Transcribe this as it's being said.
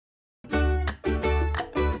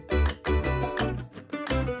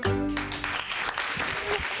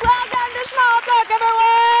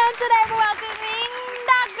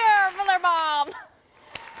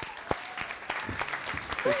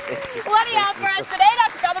sunny out for us today,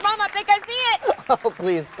 Dr. Feather Mom. I think I see it. Oh,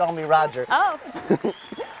 please call me Roger. Oh.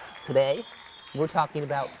 Today, we're talking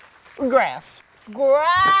about grass. Grass.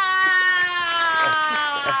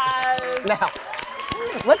 Now,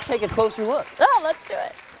 let's take a closer look. Oh, let's do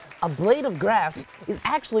it. A blade of grass is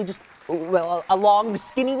actually just, well, a long,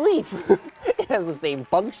 skinny leaf. It has the same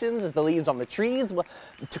functions as the leaves on the trees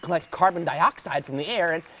to collect carbon dioxide from the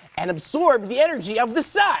air and absorb the energy of the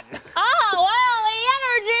sun. Oh, well, the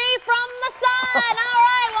energy from the sun. All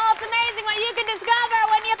right, well, it's amazing what you can discover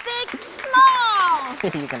when you think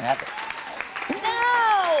small. You can have it.